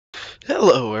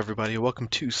Hello everybody, welcome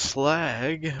to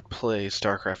Slag Play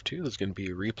Starcraft 2. This is going to be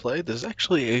a replay. This is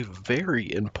actually a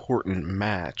very important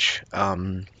match.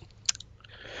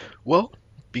 Well,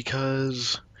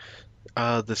 because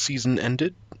the season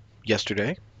ended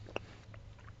yesterday,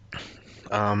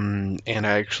 and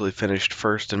I actually finished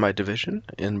first in my division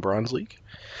in Bronze League.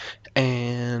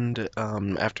 And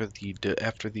after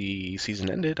the season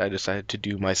ended, I decided to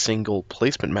do my single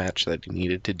placement match that I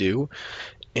needed to do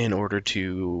in order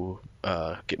to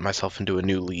get myself into a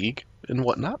new league and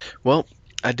whatnot. Well,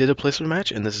 I did a placement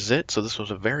match, and this is it. So this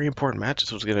was a very important match.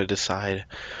 This was going to decide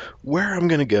where I'm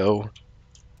going to go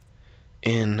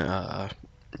in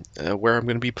where I'm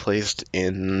going to be placed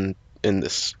in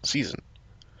this season.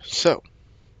 So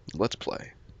let's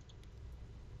play.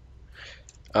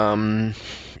 Um,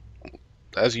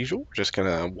 as usual, we're just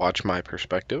gonna watch my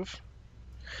perspective,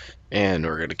 and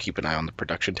we're gonna keep an eye on the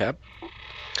production tab.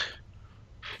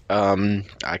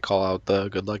 I call out the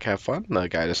good luck, have fun. The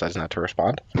guy decides not to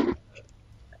respond.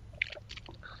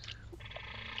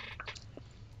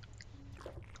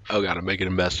 Oh god, I'm making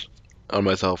a mess on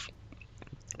myself.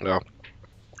 Oh,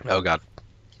 oh god.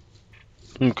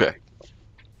 Okay.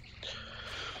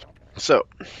 So,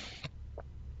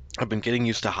 I've been getting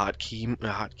used to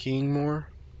hotkeying more.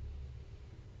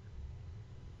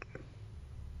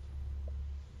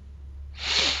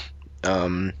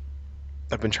 Um,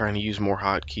 I've been trying to use more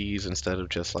hotkeys instead of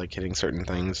just like hitting certain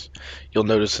things. You'll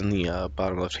notice in the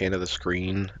bottom left hand of the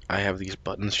screen, I have these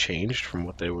buttons changed from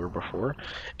what they were before.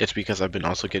 It's because I've been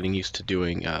also getting used to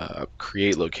doing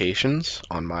create locations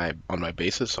on my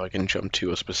bases, so I can jump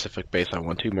to a specific base I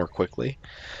want to more quickly.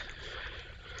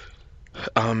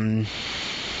 You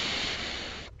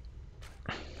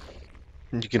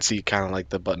can see kind of like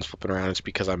the buttons flipping around. It's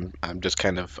because I'm just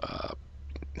kind of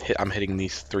I'm hitting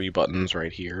these three buttons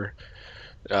right here,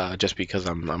 just because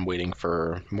I'm waiting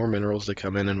for more minerals to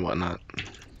come in and whatnot.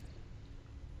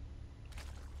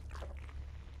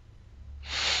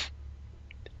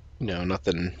 No,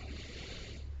 nothing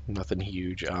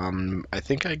huge. I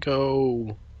think I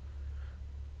go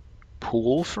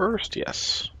pool first.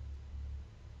 Yes.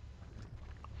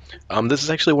 This is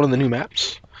actually one of the new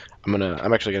maps.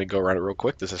 I'm actually gonna go around it real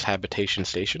quick. This is Habitation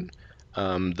Station.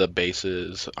 The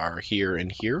bases are here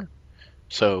and here,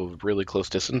 so really close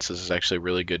distance. This is actually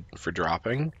really good for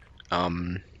dropping.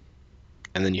 And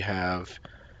then you have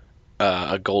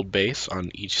a gold base on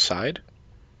each side.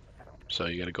 So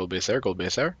you got a gold base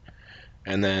there,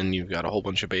 and then you've got a whole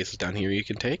bunch of bases down here you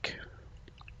can take.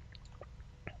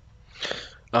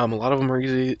 A lot of them are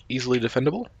easily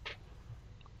defendable.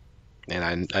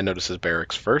 And I notice his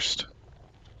barracks first.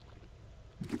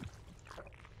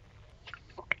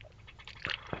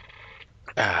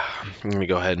 I'm going to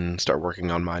go ahead and start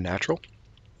working on my natural.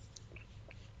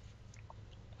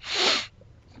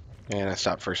 And I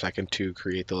stopped for a second to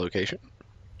create the location.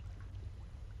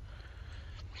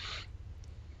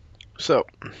 So,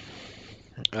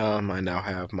 I now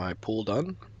have my pool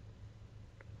done.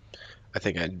 I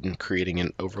think I'm creating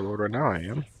an overlord right now. I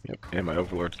am. Yep. And my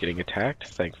overlord's getting attacked.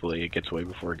 Thankfully, it gets away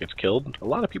before it gets killed. A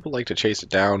lot of people like to chase it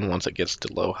down once it gets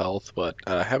to low health, but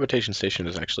Habitation Station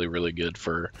is actually really good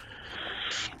for...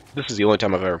 This is the only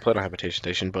time I've ever played on Habitation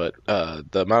Station, but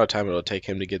the amount of time it'll take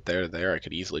him to get there, I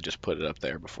could easily just put it up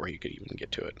there before he could even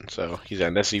get to it. So he's got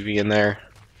an SCV in there.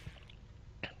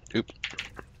 Oop.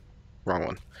 Wrong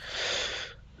one.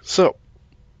 So...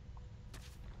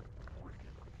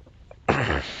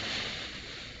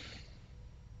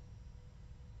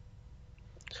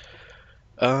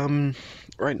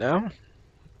 right now,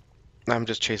 I'm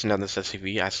just chasing down this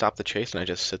SCV. I stop the chase and I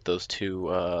just sit those two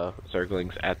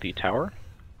Zerglings at the tower.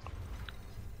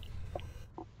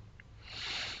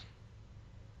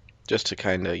 Just to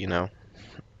kind of, you know,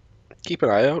 keep an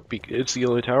eye out. It's the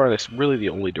only tower and it's really the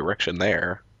only direction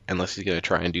there. Unless he's going to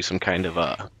try and do some kind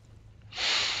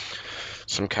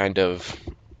of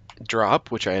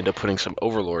drop, which I end up putting some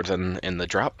overlords in the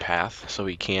drop path, so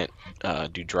he can't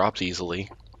do drops easily.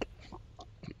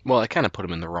 Well, I kind of put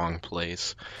him in the wrong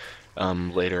place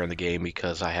later in the game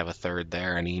because I have a third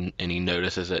there, and he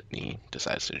notices it and he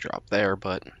decides to drop there.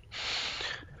 But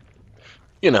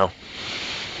you know,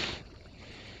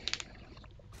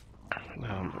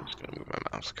 I'm just gonna move my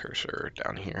mouse cursor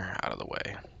down here out of the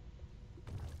way.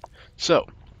 So,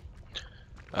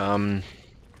 I've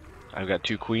got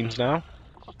two queens now,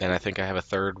 and I think I have a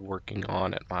third working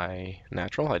on at my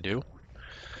natural. I do.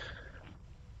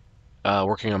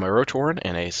 Working on my roach horn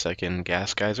and a second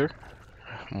gas geyser.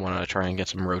 I want to try and get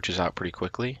some roaches out pretty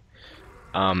quickly.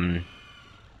 Terran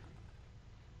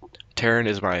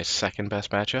is my second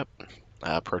best matchup.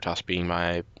 Protoss being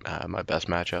my best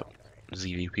matchup.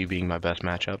 ZvP being my best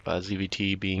matchup,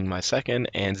 ZvT being my second,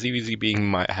 and ZvZ being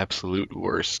my absolute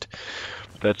worst.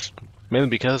 That's mainly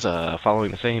because,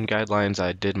 following the same guidelines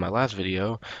I did in my last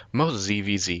video, most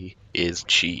ZvZ is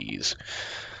cheese.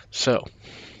 So,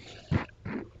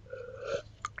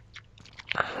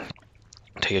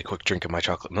 take a quick drink of my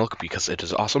chocolate milk because it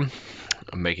is awesome.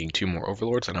 I'm making 2 more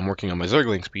overlords, and I'm working on my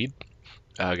Zergling speed.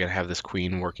 Gonna have this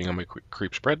queen working on my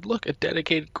creep spread. Look, a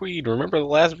dedicated queen. Remember the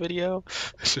last video?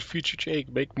 This is future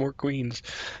Jake. Make more queens.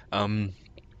 My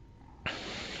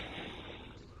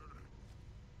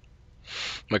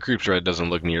creep spread doesn't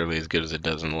look nearly as good as it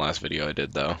does in the last video I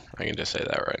did, though. I can just say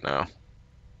that right now.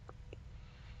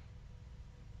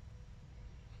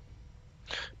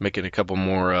 Making a couple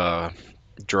more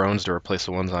drones to replace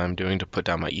the ones I'm doing to put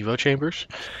down my Evo chambers.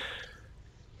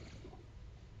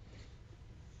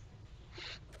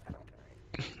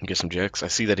 Get some jacks. I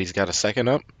see that he's got a second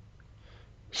up.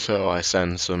 So I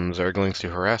send some Zerglings to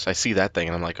harass. I see that thing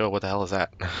and I'm like, oh, what the hell is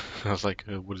that? I was like,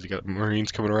 what has he got?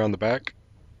 Marines coming around the back?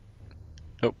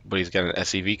 Nope, but he's got an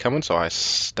SCV coming, so I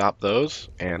stop those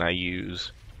and I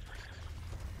use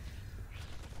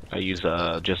just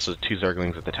the 2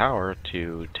 Zerglings at the tower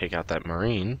to take out that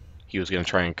Marine. He was going to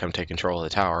try and come take control of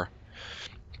the tower.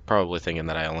 Probably thinking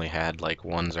that I only had like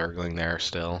 1 Zergling there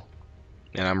still.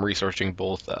 And I'm researching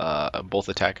both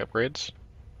attack upgrades.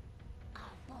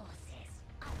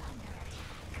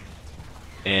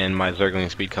 And my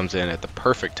Zergling speed comes in at the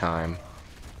perfect time.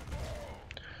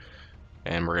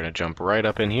 And we're going to jump right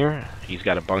up in here. He's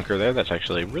got a bunker there. That's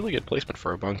actually a really good placement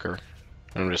for a bunker.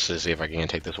 I'm just to see if I can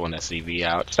take this one SCV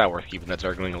out. It's not worth keeping that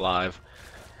Zergling alive.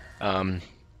 I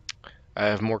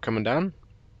have more coming down.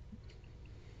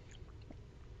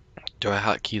 Do I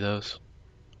hotkey those?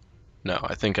 No,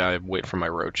 I think I wait for my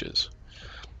roaches.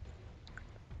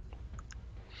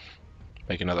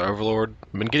 Make another overlord.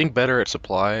 I've been getting better at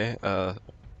supply,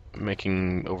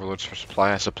 making overlords for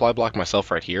supply. I supply block myself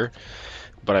right here,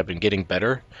 but I've been getting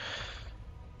better.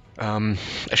 I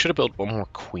should have built 1 more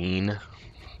queen,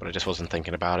 but I just wasn't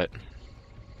thinking about it.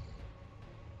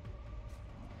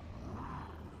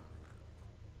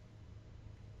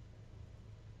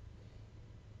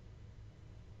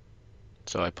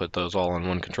 So I put those all in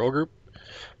 1 control group.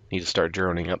 Need to start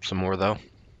droning up some more though. I'm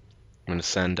gonna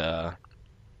send them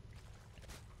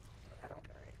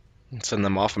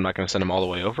off. I'm not gonna send them all the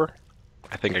way over.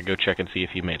 I think I go check and see if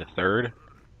he made a 3rd.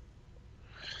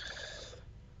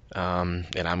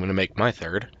 And I'm gonna make my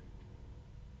 3rd.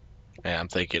 And I'm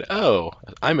thinking, oh,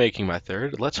 I'm making my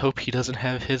 3rd. Let's hope he doesn't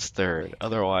have his 3rd.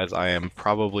 Otherwise, I am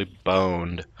probably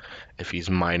boned if he's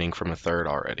mining from a 3rd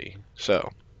already. So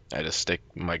I just stick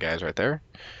my guys right there.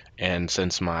 And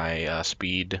since my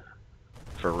speed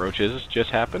for roaches just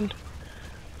happened,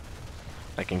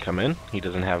 I can come in. He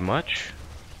doesn't have much.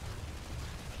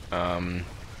 I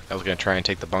was going to try and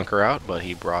take the bunker out, but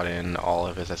he brought in all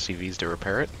of his SCVs to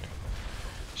repair it.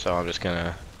 So I'm just going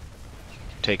to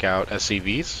take out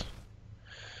SCVs.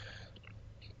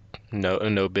 No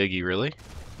biggie, really.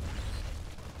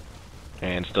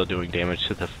 And still doing damage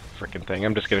to the freaking thing.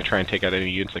 I'm just going to try and take out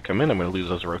any units that come in. I'm going to lose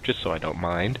those roaches, so I don't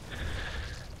mind.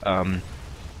 Not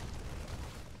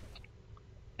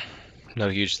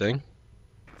a huge thing.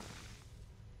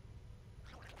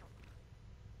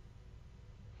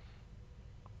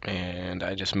 And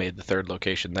I just made the 3rd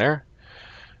location there.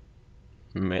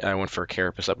 I went for a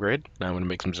Carapace upgrade. Now I'm going to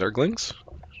make some Zerglings.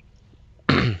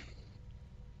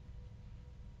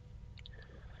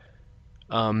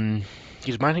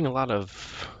 He's mining a lot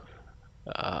of...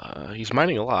 he's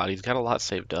mining a lot. He's got a lot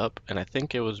saved up, and I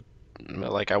think it was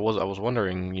like I was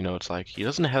wondering. You know, it's like he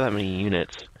doesn't have that many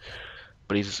units,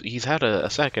 but he's had a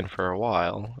second for a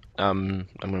while. I'm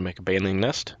gonna make a baneling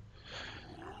nest,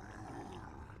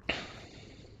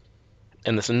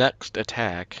 and this next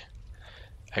attack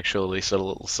actually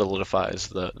solidifies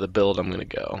the build I'm gonna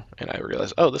go. And I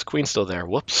realize, oh, this queen's still there.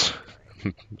 Whoops.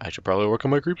 I should probably work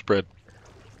on my creep spread.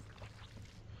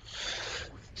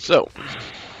 So,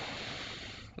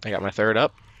 I got my 3rd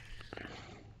up.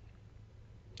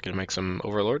 Gonna make some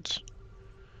overlords.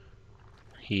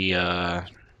 He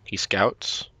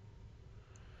scouts.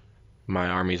 My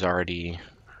army's already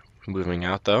moving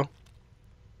out though.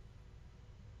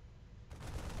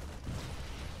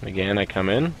 Again, I come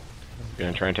in. I'm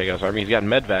gonna try and take out his army. He's got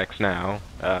medvacs now.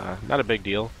 Not a big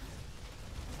deal.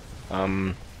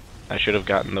 I should have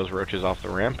gotten those roaches off the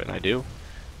ramp, and I do.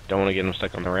 Don't want to get him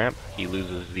stuck on the ramp. He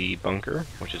loses the bunker,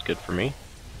 which is good for me.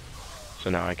 So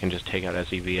now I can just take out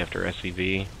SCV after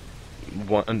SCV.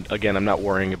 Again, I'm not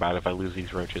worrying about if I lose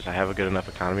these roaches. I have a good enough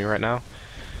economy right now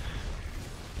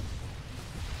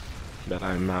that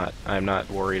I'm not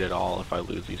worried at all if I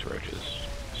lose these roaches.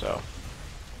 So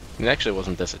It actually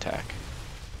wasn't this attack.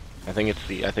 I think it's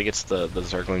the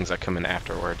Zerglings that come in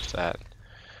afterwards that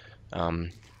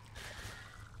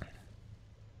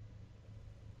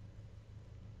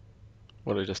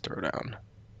what did I just throw down?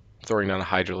 Throwing down a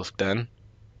Hydralisk Den.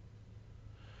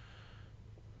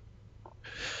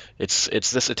 It's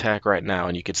this attack right now,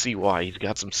 and you can see why. He's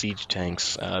got some siege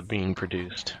tanks being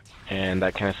produced, and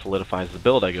that kind of solidifies the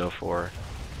build I go for.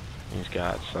 He's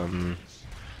got some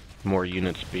more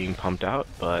units being pumped out,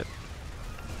 but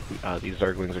these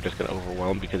Zerglings are just going to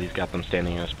overwhelm because he's got them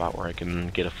standing in a spot where I can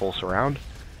get a full surround.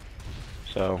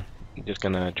 So I'm just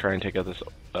going to try and take out this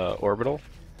orbital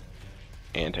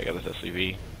and take out this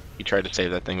SCV. He tried to save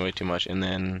that thing way too much, and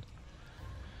then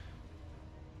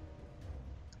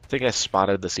I think I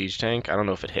spotted the siege tank. I don't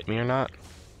know if it hit me or not.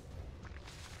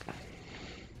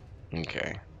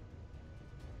 Okay.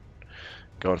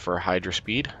 Going for a Hydra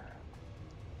speed.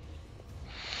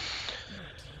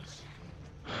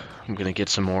 I'm gonna get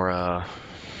some more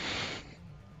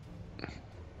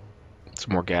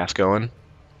gas going.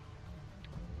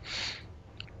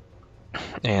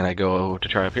 And I go to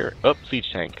try up here. Oh,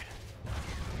 siege tank.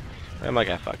 I'm like,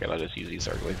 ah, fuck it, I'll just use these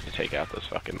Zerglings to take out this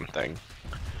fucking thing.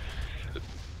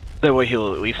 That way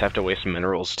he'll at least have to waste some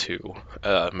minerals to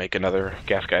make another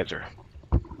gas geyser.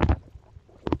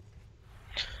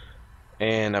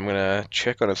 And I'm gonna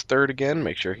check on his third again,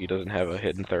 make sure he doesn't have a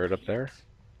hidden third up there.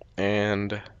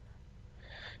 And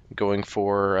going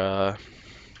for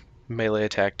melee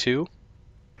attack 2.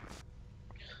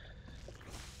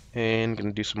 And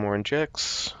gonna do some more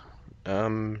injects. Now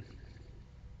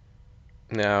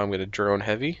I'm gonna drone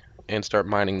heavy and start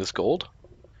mining this gold.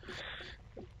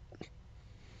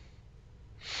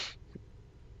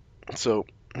 So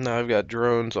now I've got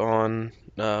drones on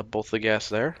both the gas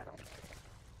there.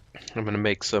 I'm gonna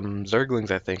make some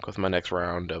Zerglings, I think, with my next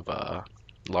round of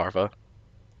larva.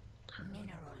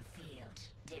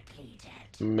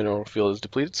 Mineral field is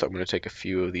depleted, so I'm gonna take a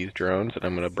few of these drones and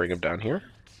I'm gonna bring them down here.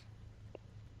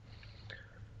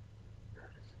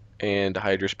 And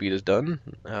Hydra speed is done.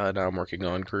 Now I'm working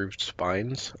on grooved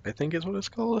spines, I think is what it's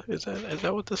called. Is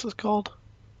that what this is called?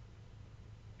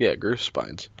 Yeah, grooved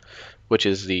spines, which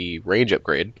is the range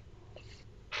upgrade.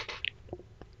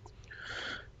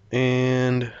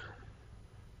 And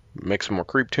make some more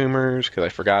creep tumors because I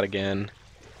forgot again.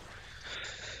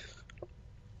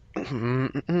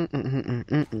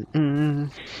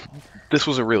 This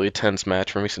was a really tense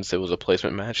match for me since it was a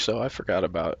placement match, so I forgot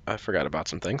about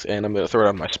some things. And I'm gonna throw it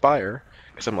on my Spire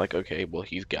because I'm like, okay, well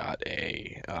he's got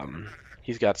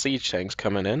siege tanks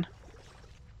coming in,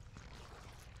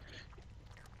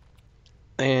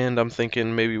 and I'm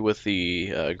thinking maybe with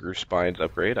the Groove Spines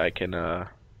upgrade, I can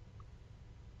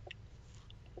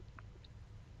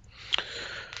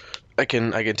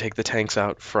take the tanks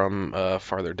out from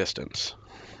farther distance.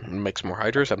 Make some more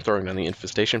Hydras. I'm throwing down the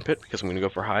Infestation Pit because I'm going to go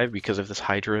for Hive, because if this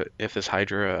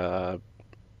Hydra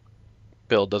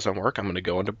build doesn't work, I'm going to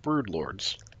go into Brood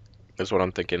Lords. Is what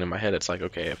I'm thinking in my head. It's like,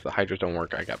 okay, if the Hydras don't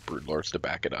work, I got Brood Lords to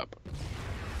back it up.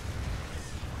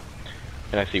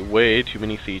 And I see way too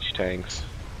many siege tanks.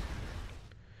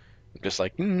 I'm just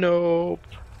like, nope.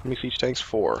 How many siege tanks?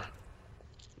 4.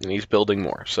 And he's building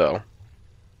more, so.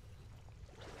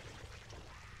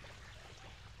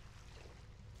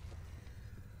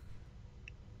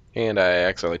 And I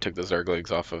accidentally took the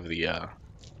Zerglings off of the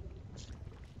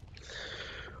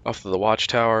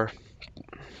watchtower.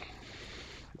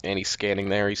 And he's scanning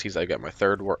there. He sees I got my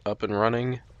third up and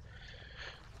running.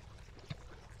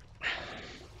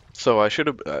 So I should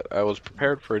have. I was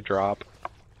prepared for a drop.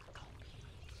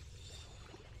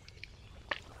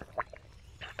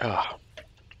 Oh.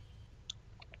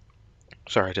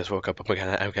 Sorry, I just woke up.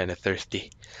 I'm kind of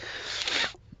thirsty.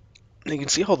 You can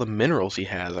see all the minerals he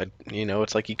has.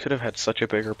 It's like he could have had such a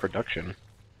bigger production.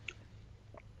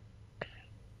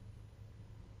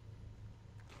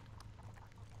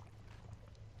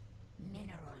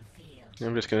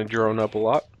 I'm just gonna drone up a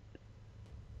lot.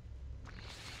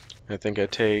 I think I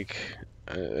take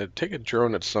a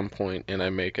drone at some point, and I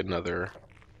make another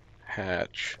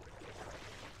hatch.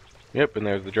 Yep, and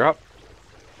there's the drop.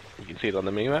 You can see it on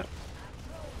the mini-map.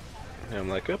 And I'm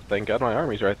like, oh, thank God my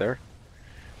army's right there.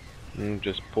 And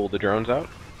just pull the drones out.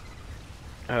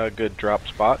 Good drop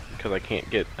spot, because I can't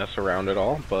get us around at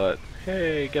all, but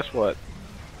hey, guess what?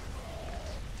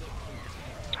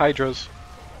 Hydras.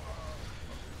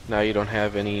 Now you don't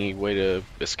have any way to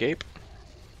escape.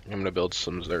 I'm gonna build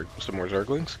some more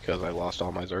Zerglings, because I lost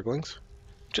all my Zerglings.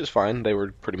 Which is fine, they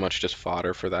were pretty much just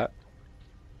fodder for that.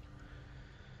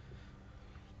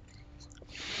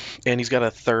 And he's got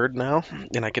a third now,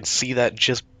 and I can see that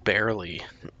just barely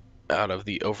out of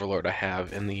the Overlord I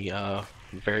have in the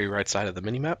very right side of the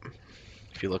minimap.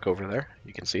 If you look over there,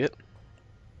 you can see it.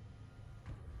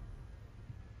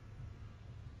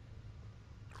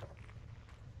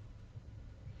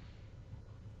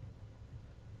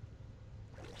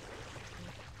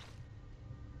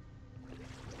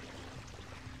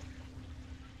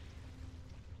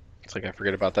 It's like I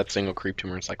forget about that single creep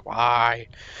tumor. It's like, why?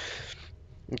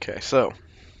 Okay, so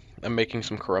I'm making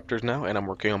some corruptors now, and I'm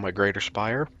working on my greater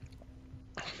spire.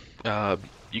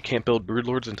 You can't build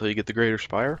broodlords until you get the greater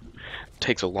spire. It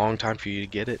takes a long time for you to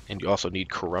get it, and you also need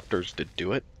corruptors to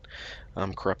do it.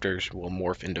 Corruptors will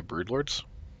morph into broodlords.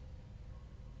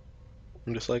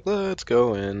 I'm just like, let's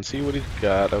go and see what he's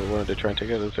got. I wanted to try and take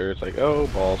out his hair. It's like, oh,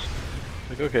 balls.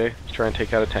 Like, okay, let's try and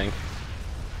take out a tank.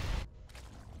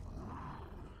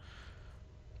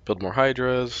 Build more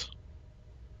hydras.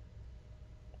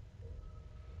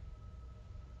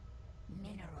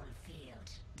 Mineral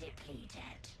field depleted.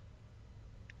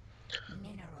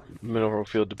 Mineral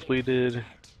field depleted.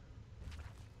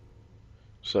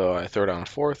 So I throw down a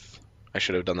fourth. I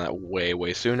should have done that way,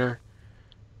 way sooner.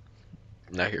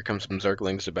 Now here comes some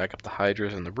Zerglings to back up the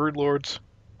hydras and the broodlords.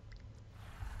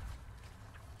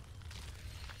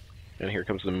 And here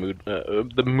comes the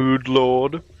mood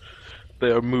lord.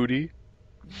 They are moody.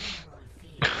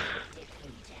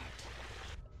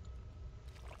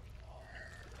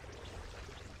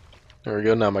 There we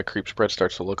go. Now my creep spread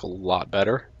starts to look a lot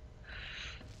better.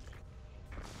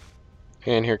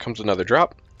 And here comes another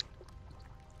drop.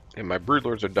 And my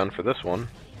broodlords are done for this one.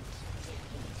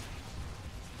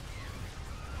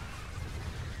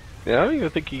 Yeah, I don't even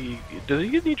think does he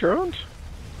get any drones?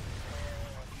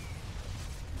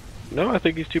 No, I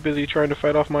think he's too busy trying to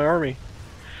fight off my army.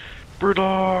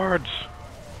 Broodlords!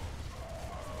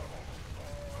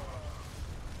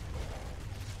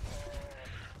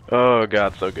 Oh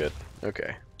god, so good.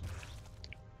 Okay.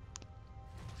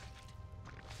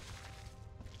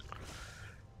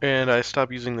 And I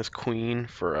stopped using this queen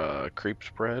for creep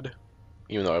spread,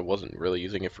 even though I wasn't really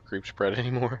using it for creep spread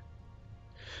anymore.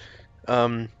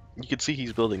 You can see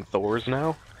he's building Thors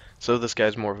now. So this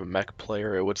guy's more of a mech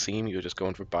player, it would seem. He was just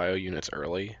going for bio units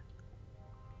early.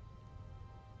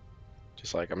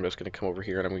 Just like, I'm just going to come over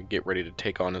here and I'm going to get ready to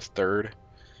take on his third.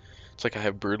 It's like I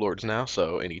have broodlords now,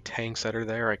 so any tanks that are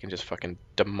there I can just fucking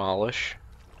demolish.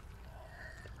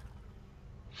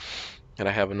 And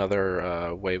I have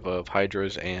another wave of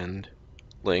hydras and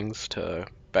lings to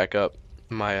back up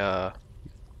my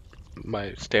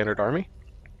my standard army.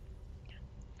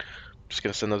 Just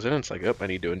gonna send those in. It's like, oh, I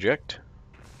need to inject.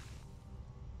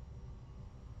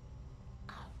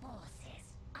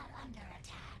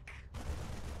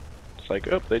 It's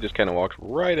like, oh, they just kind of walked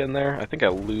right in there. I think I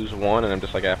lose one, and I'm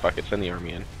just like, ah, fuck it, send the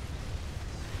army in.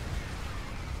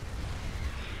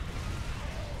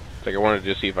 It's like I wanted to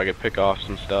just see if I could pick off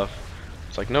some stuff.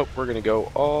 It's like, nope, we're gonna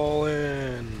go all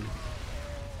in.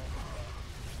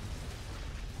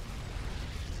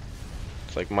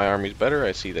 It's like my army's better.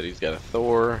 I see that he's got a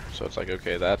Thor, so it's like,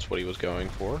 okay, that's what he was going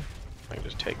for. I can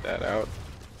just take that out.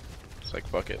 It's like,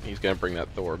 fuck it, he's gonna bring that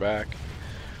Thor back.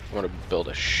 I'm gonna build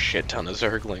a shit ton of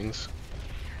Zerglings.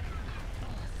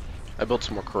 I built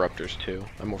some more Corruptors too.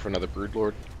 I'm more for another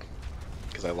Broodlord,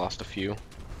 because I lost a few.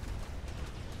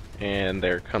 And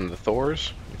there come the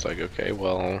Thors. It's like, okay,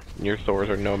 well, your Thors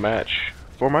are no match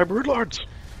for my Broodlords.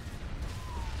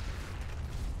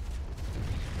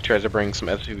 Tries to bring some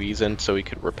SUVs in so he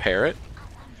could repair it.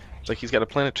 It's like he's got a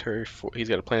planetary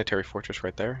fortress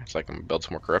right there. It's like I'm gonna build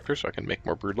some more Corruptors so I can make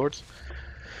more Broodlords.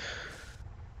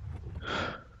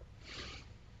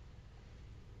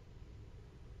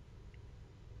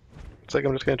 It's like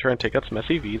I'm just gonna try and take out some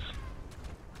SUVs.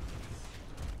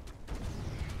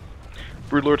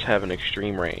 Broodlords have an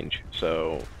extreme range,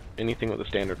 so anything with a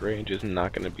standard range is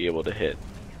not going to be able to hit.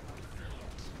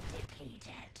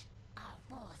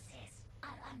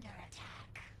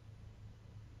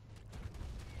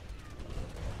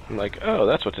 I'm like, oh,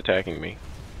 that's what's attacking me.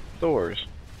 Thors.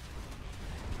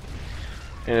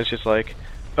 And it's just like,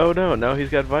 oh no, now he's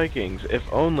got Vikings. If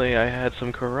only I had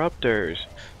some Corruptors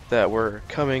that were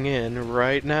coming in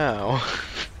right now.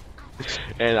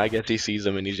 And I guess he sees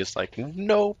them and he's just like,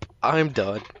 nope, I'm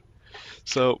done.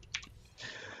 So,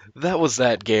 that was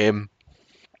that game.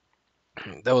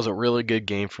 That was a really good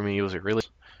game for me. It was a really,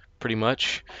 pretty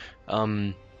much,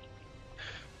 my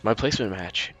placement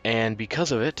match. And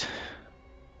because of it,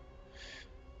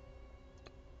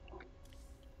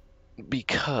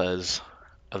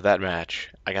 that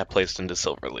match, I got placed into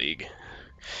Silver League.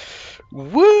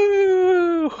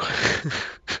 Woo!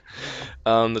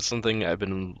 That's something I've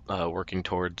been working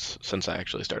towards since I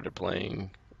actually started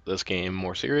playing this game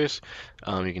more serious.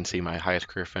 You can see my highest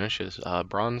career finish is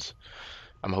bronze.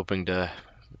 I'm hoping to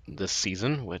this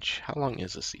season, which how long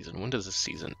is this season? When does this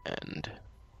season end?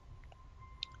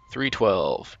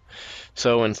 312.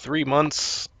 So in 3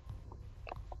 months,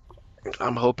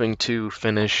 I'm hoping to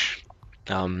finish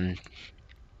um,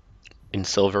 in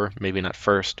silver. Maybe not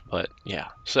first, but yeah.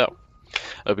 So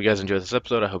I hope you guys enjoyed this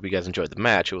episode. I hope you guys enjoyed the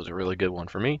match. It was a really good one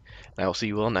for me. And I will see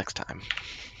you all next time.